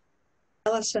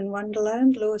 Alice in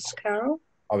Wonderland, Lewis Carroll.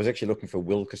 I was actually looking for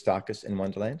Will Kostakis in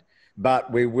Wonderland,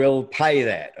 but we will pay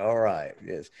that. All right,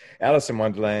 yes. Alice in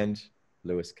Wonderland,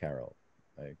 Lewis Carroll.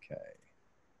 Okay.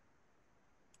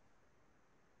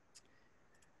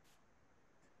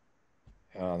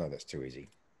 Oh, no, that's too easy.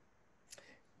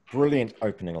 Brilliant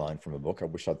opening line from a book. I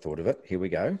wish I'd thought of it. Here we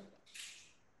go.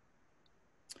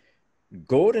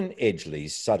 Gordon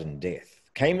Edgley's sudden death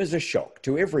came as a shock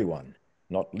to everyone,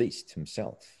 not least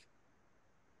himself.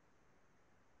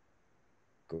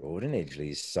 Gordon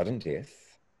Edgley's sudden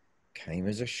death came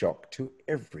as a shock to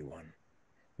everyone,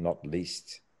 not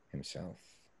least himself.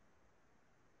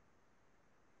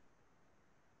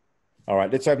 All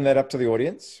right, let's open that up to the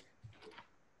audience.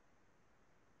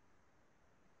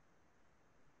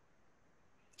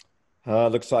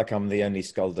 Looks like I'm the only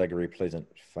Skullduggery Pleasant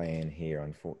fan here,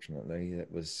 unfortunately. That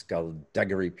was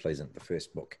Skullduggery Pleasant, the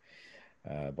first book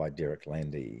by Derek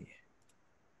Landy.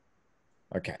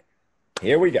 Okay,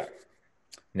 here we go.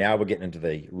 Now we're getting into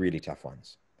the really tough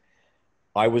ones.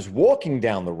 I was walking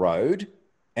down the road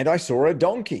and I saw a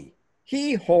donkey.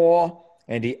 Hee-haw,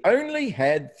 and he only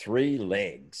had 3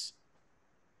 legs.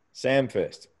 Sam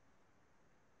first.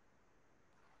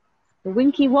 The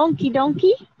Winky Wonky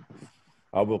Donkey.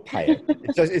 I will pay it.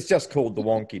 It's just called the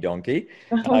Wonky Donkey.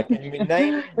 Can you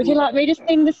name? Would you like me to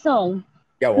sing the song?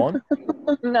 Go on.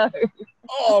 No.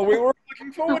 Oh, we were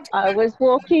looking forward to it. I was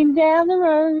walking down the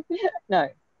road. No.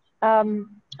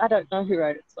 I don't know who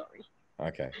wrote it, sorry.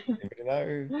 Okay.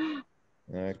 Anybody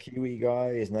know? Kiwi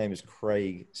guy, his name is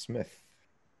Craig Smith.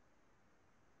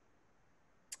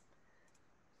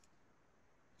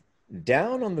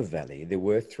 Down on the valley, there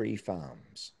were 3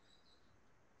 farms.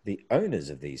 The owners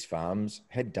of these farms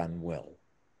had done well.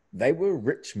 They were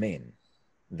rich men.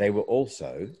 They were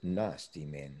also nasty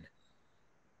men.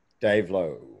 Dave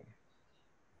Lowe.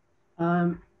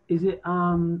 Is it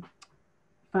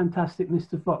Fantastic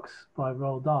Mr. Fox by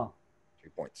Roald Dahl? 2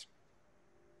 points.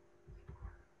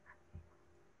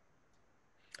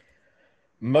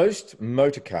 Most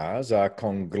motor cars are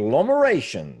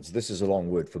conglomerations, this is a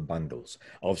long word for bundles,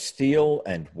 of steel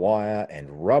and wire and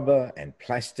rubber and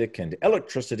plastic and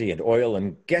electricity and oil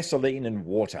and gasoline and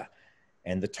water.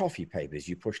 and the toffee papers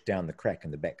you pushed down the crack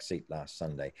in the back seat last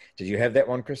Sunday. Did you have that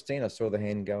one, Christine? I saw the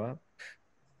hand go up.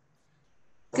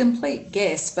 Complete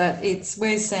guess, but it's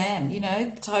Where's Sam? You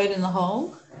know, Toad in the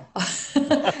Hole.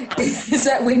 Is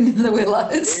that Wind in the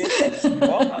Willows? It's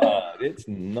not. It's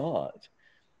not.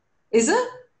 Is it?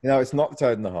 No, it's not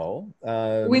Toad in the Hole.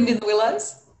 Wind in the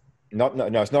Willows? No,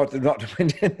 it's not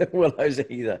Wind in the Willows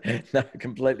either. No,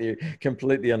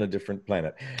 completely on a different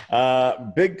planet.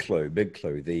 Big clue.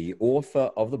 The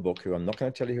author of the book, who I'm not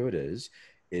going to tell you who it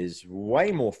is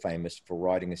way more famous for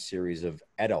writing a series of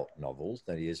adult novels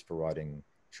than he is for writing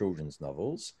children's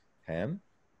novels. Pam?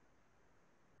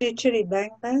 Chitty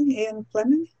Bang Bang, Ian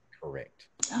Fleming. Correct.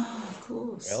 Oh, of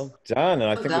course. Well done. And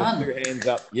I think done. we have 2 hands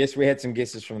up. Yes, we had some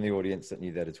guesses from the audience that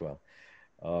knew that as well.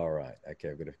 All right. Okay,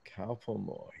 I've got a couple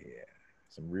more here.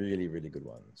 Some really, really good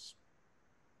ones.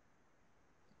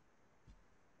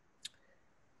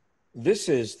 This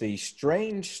is the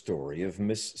strange story of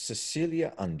Miss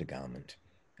Cecilia Undergarment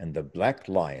and the Black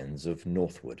Lions of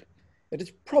Northwood. It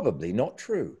is probably not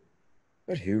true,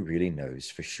 but who really knows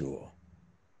for sure?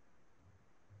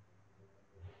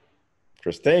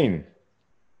 Christine.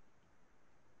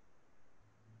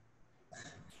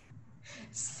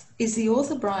 Is the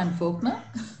author Brian Falkner?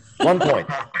 1 point.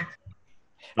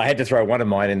 I had to throw one of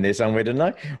mine in there somewhere, didn't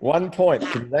I? 1 point.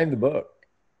 Can you name the book?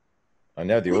 I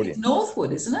know the audience. It's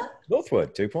Northwood, isn't it?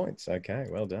 Northwood, 2 points. Okay,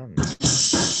 well done.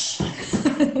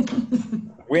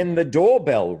 When the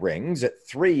doorbell rings at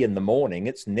 3 in the morning,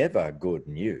 it's never good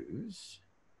news.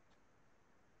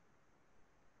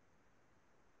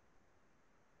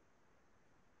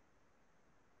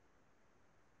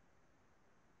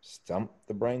 Stump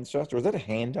the brain trust, or is that a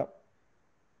hand up?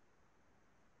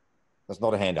 That's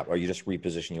not a hand up. Oh, you just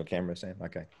reposition your camera, Sam?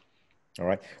 Okay. All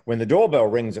right. When the doorbell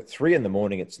rings at 3 in the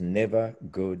morning, it's never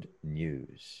good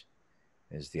news.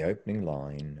 Is the opening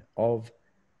line of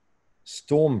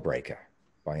Stormbreaker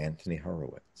by Anthony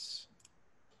Horowitz.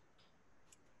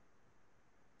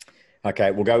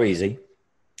 Okay, we'll go easy.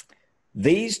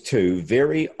 These 2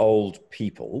 very old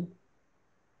people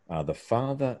are the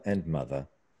father and mother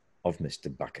of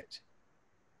Mr. Bucket.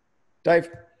 Dave?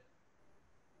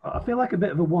 I feel like a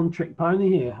bit of a one-trick pony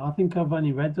here. I think I've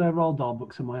only read Roald Dahl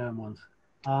books of my own ones.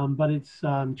 But it's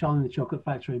Charlie and the Chocolate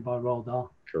Factory by Roald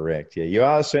Dahl. Correct, yeah. You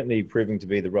are certainly proving to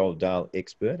be the Roald Dahl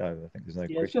expert. I think there's no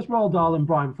question. It's just Roald Dahl and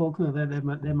Brian Faulkner. They're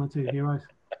my 2 heroes.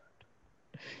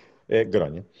 Yeah, good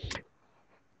on you.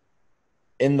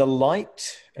 In the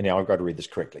light, and now I've got to read this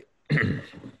correctly.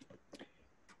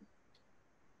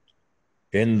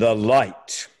 In the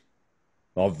light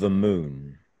of the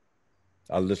moon,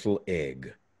 a little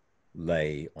egg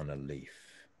lay on a leaf.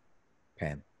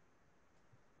 Pam?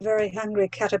 Very Hungry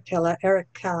Caterpillar, Eric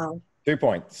Carle. 2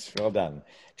 points. Well done.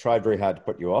 Tried very hard to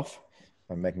put you off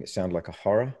by making it sound like a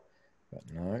horror, but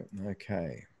no.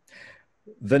 Okay.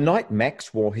 The night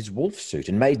Max wore his wolf suit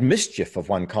and made mischief of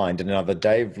one kind and another.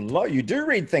 Dave Lowe, you do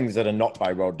read things that are not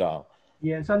by Roald Dahl.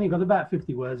 Yeah, it's only got about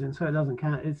 50 words in, so it doesn't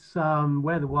count. It's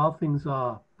Where the Wild Things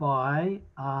Are by...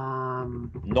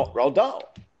 Not Roald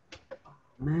Dahl.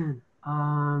 Man.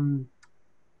 I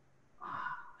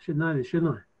should know this,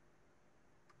 shouldn't I?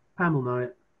 Pam will know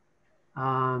it.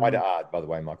 Quite hard, by the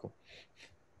way, Michael.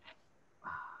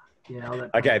 Yeah, I'll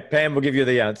let Okay, Pam will give you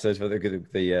the answers for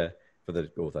the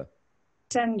author.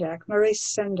 Sendak, Maurice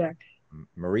Sendak.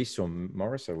 Maurice or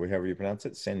Morris, or however you pronounce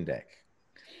it, Sendak.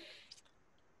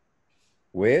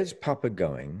 Where's Papa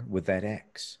going with that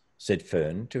axe? Said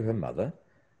Fern to her mother.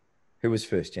 Who was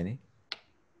first, Jenny?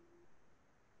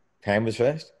 Pam was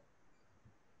first?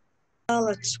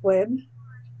 Charlotte's Web.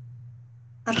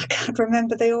 And I can't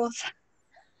remember the author.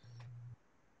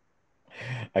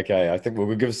 Okay, I think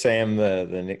we'll give Sam the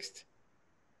next.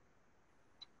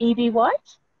 E.B.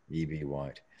 White? E.B.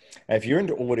 White. If you're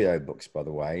into audiobooks, by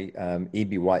the way,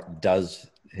 E.B. White does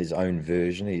his own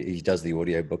version. He does the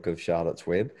audiobook of Charlotte's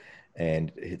Web,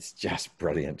 and it's just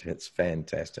brilliant. It's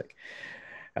fantastic.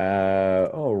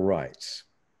 All right.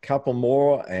 Couple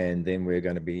more, and then we're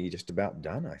going to be just about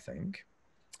done, I think.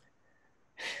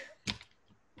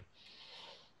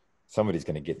 Somebody's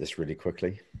going to get this really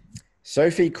quickly.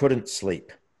 Sophie couldn't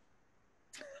sleep.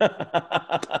 All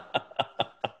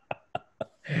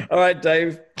right,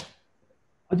 Dave.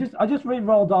 I just read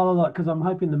Roald Dahl a lot because I'm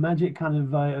hoping the magic kind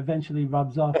of eventually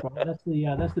rubs off. Right? That's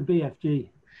the BFG.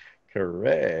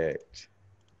 Correct.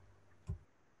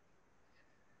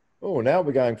 Oh, now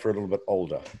we're going for a little bit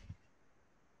older.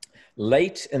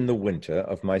 Late in the winter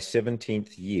of my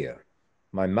 17th year,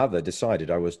 My mother decided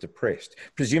I was depressed,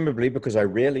 presumably because I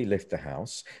rarely left the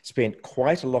house, spent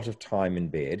quite a lot of time in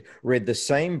bed, read the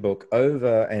same book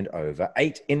over and over,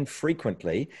 ate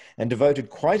infrequently, and devoted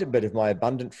quite a bit of my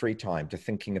abundant free time to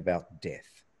thinking about death.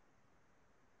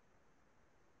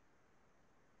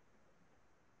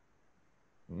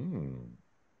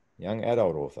 Young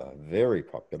adult author, very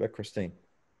popular. Christine.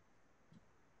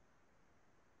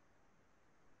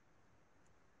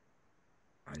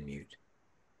 Unmute.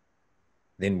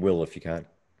 Then Will, if you can't.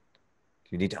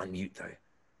 You need to unmute though.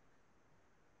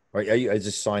 Right, are you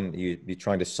just sign? You're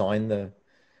trying to sign the?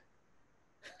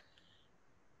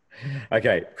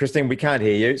 Okay, Christine, we can't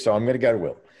hear you, so I'm going to go to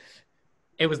Will.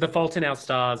 It was The Fault in Our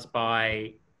Stars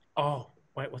by. Oh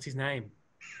wait, what's his name?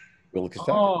 Will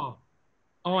Kostakis.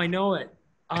 Oh, I know it.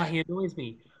 He annoys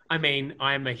me. I mean,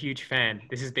 I am a huge fan.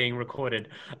 This is being recorded.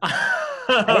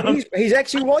 He's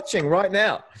actually watching right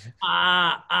now.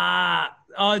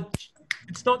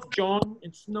 It's not John.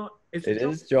 It's not. It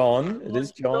is John. It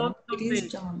is John.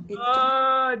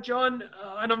 John.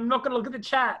 And I'm not going to look at the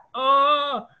chat.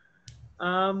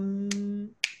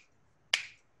 And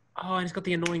he's got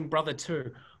the annoying brother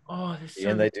too.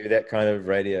 And they do that kind of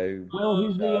radio. Well,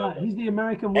 he's the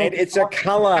American. And it's a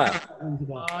colour.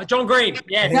 John Green.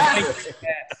 Yes.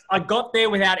 I got there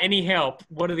without any help.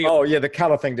 What are the? Oh yeah, the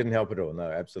colour thing didn't help at all. No,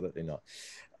 absolutely not.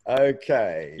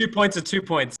 Okay. 2 points are 2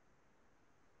 points.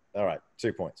 All right,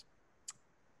 2 points.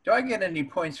 Do I get any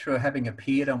points for having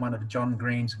appeared on one of John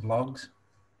Green's blogs?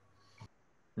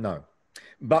 No.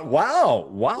 But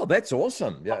wow, that's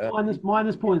awesome. Yeah,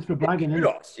 minus points for bragging.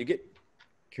 Kudos. You get.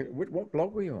 What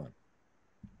blog were you on?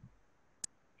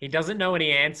 He doesn't know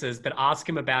any answers, but ask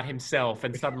him about himself,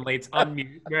 and suddenly it's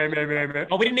unmute.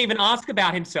 Oh, we didn't even ask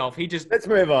about himself. He just. Let's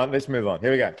move on.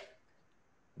 Here we go.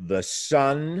 The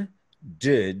sun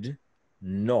did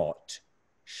not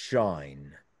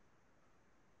shine.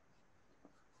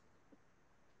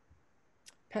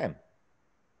 Pam.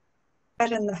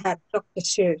 Cat in the Hat, Dr.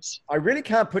 Seuss. I really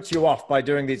can't put you off by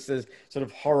doing these sort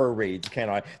of horror reads,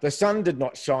 can I? The sun did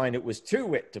not shine. It was too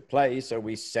wet to play, so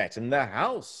we sat in the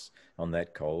house on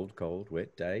that cold, cold,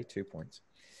 wet day. 2 points.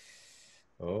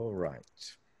 All right.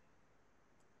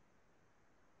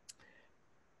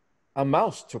 A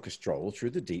mouse took a stroll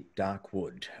through the deep, dark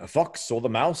wood. A fox saw the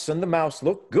mouse, and the mouse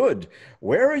looked good.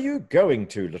 Where are you going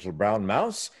to, little brown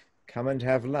mouse? Come and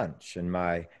have lunch in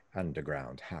my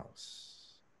underground house.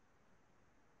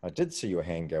 I did see your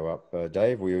hand go up,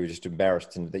 Dave. Were you just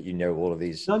embarrassed that you know all of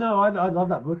these? No, I love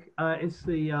that book. It's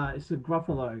the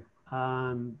Gruffalo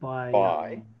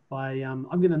by I'm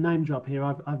going to name drop here.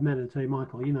 I've met her too,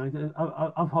 Michael. You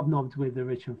know, I've hobnobbed with the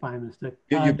rich and famous too.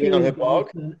 You've been on her blog?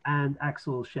 And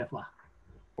Axel Scheffler.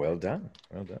 Well done.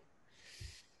 Well done.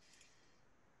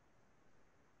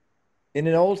 In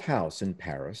an old house in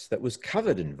Paris that was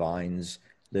covered in vines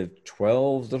lived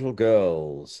 12 little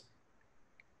girls.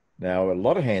 Now, a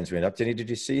lot of hands went up. Jenny, did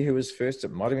you see who was first?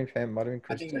 It might have been Pam, might have been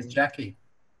Christine. I think it was Jackie.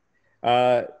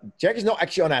 Jackie's not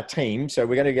actually on our team, so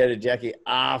we're going to go to Jackie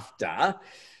after.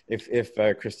 If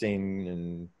Christine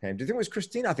and Pam, do you think it was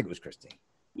Christine? I think it was Christine.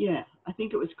 Yeah, I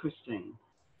think it was Christine.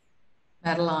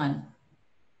 Madeline.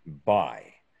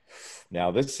 Bye.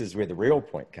 Now, this is where the real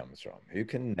point comes from. Who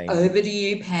can name? Over to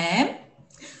you, Pam.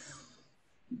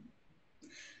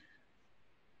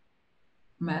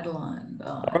 Madeline.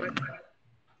 Bye.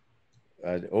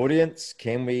 Audience,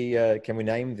 can we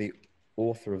name the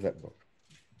author of that book?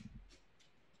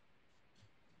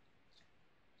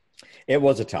 It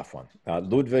was a tough one.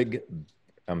 Ludwig,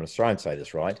 I'm going to try and say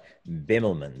this right,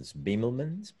 Bemelmans,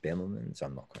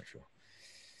 I'm not quite sure.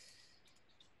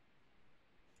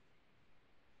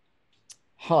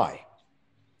 Hi,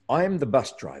 I'm the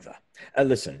bus driver.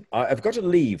 Listen, I've got to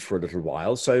leave for a little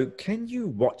while, so can you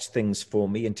watch things for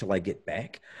me until I get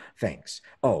back? Thanks.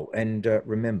 Oh, and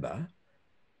remember,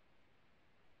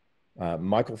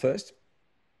 Michael first.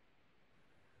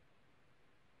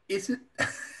 Is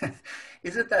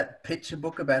it that picture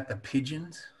book about the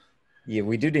pigeons? Yeah,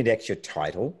 we do need extra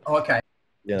title. Oh, okay.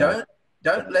 Yeah.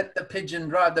 Don't let the pigeon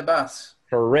drive the bus.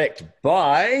 Correct.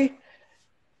 By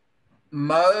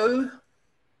Mo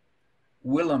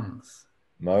Willems.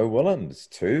 Mo Willems,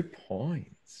 2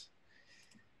 points.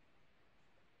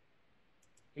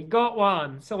 He got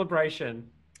one.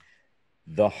 Celebration.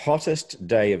 The hottest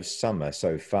day of summer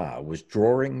so far was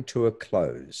drawing to a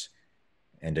close,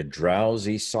 and a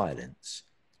drowsy silence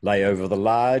lay over the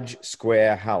large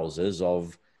square houses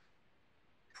of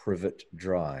Privet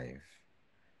Drive.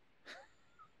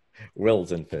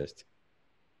 Wilson first.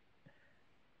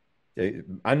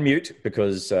 Unmute,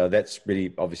 because that's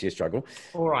really obviously a struggle.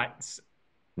 All right.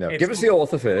 No, give us the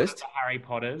author first. Harry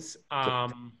Potter's.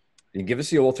 You can give us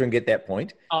the author and get that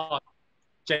point. Oh,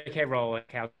 J.K. Rowling,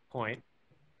 point.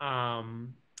 All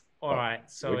right,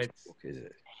 so Which it's book is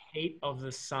it? Heat of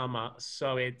the Summer.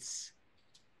 So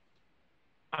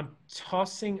I'm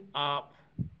tossing up.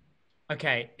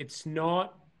 Okay, it's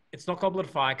not Goblet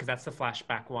of Fire because that's the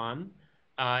flashback one.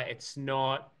 It's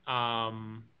not.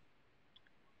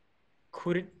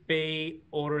 Could it be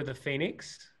Order of the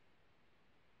Phoenix?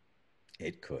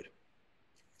 It could.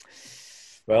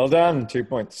 Well done. 2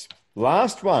 points.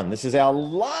 Last one. This is our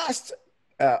last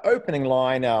opening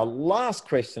line, our last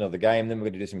question of the game. Then we're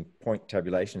going to do some point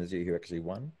tabulation to see who actually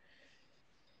won.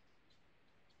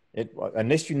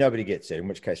 Unless nobody gets it, in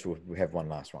which case we'll have one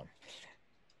last one.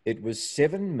 It was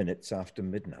 7 minutes after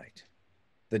midnight.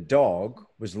 The dog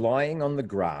was lying on the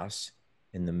grass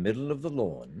in the middle of the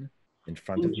lawn in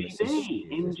front of Mrs.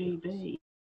 MGB.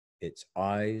 Its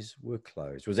eyes were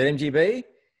closed. Was that MGB?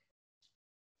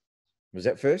 Was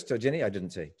that first, Jenny? I didn't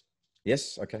see.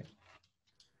 Yes? Okay.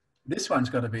 This one's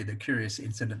got to be The Curious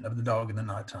Incident of the Dog in the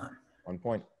Nighttime. 1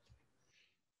 point.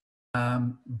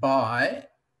 By...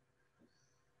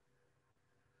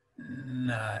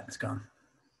 No, it's gone.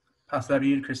 Pass it over to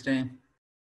you, Christine.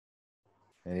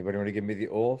 Anybody want to give me the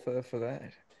author for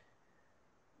that?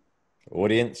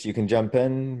 Audience, you can jump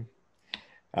in.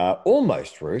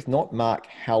 Almost, Ruth, not Mark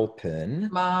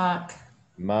Halpern.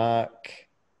 Mark.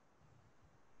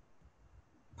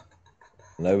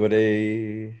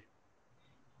 Nobody.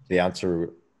 The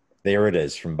answer, there it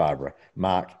is from Barbara.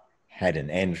 Mark Haddon,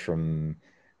 and from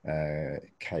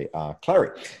K.R.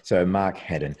 Clary. So Mark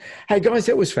Haddon. Hey guys,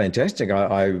 that was fantastic.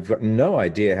 I've got no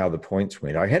idea how the points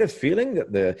went. I had a feeling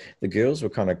that the girls were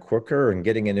kind of quicker and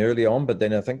getting in early on, but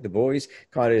then I think the boys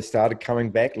kind of started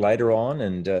coming back later on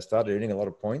and started earning a lot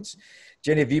of points.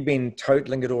 Jenny, have you been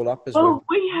totaling it all up as well? Well,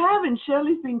 we have, and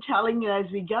Shirley's been telling it as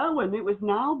we go, and it was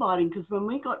nail-biting because when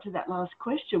we got to that last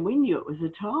question, we knew it was a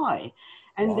tie.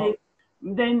 And wow.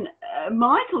 then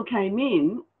Michael came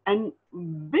in and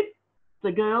bit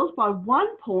the girls by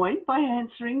 1 point by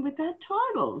answering with that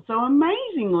title. So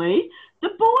amazingly, the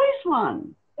boys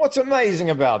won. What's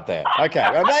amazing about that? Okay,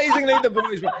 amazingly, the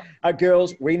boys won.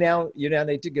 Girls, you now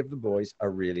need to give the boys a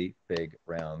really big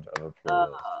round of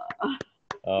applause.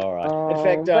 All right. In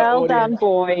fact, well audience, done,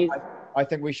 boys. I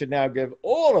think we should now give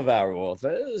all of our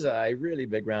authors a really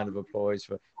big round of applause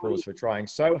for trying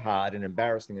so hard and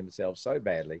embarrassing themselves so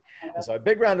badly. And so a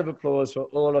big round of applause for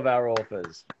all of our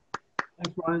authors.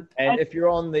 Thanks, Brian. And if you're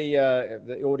on the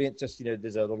audience, just,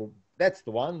 there's a little, that's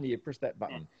the one, you press that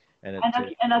button. And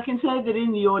I can say that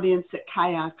in the audience that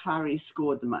K.R. Clary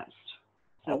scored the most.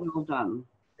 So well done.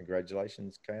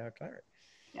 Congratulations, K.R. Clary.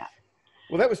 Yeah.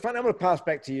 Well, that was fun. I'm going to pass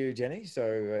back to you, Jenny. So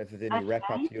if there's any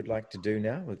wrap-up you'd like to do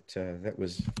now, that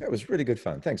was really good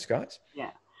fun. Thanks, guys.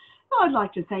 Yeah. Well, I'd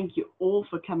like to thank you all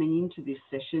for coming into this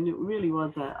session. It really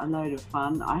was a load of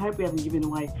fun. I hope we haven't given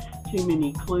away too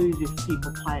many clues. If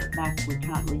people play it back, we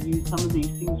can't reuse some of these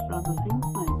things for other things,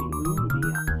 maybe. Oh,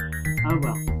 dear. Oh,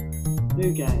 well.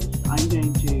 Who goes? I'm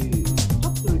going to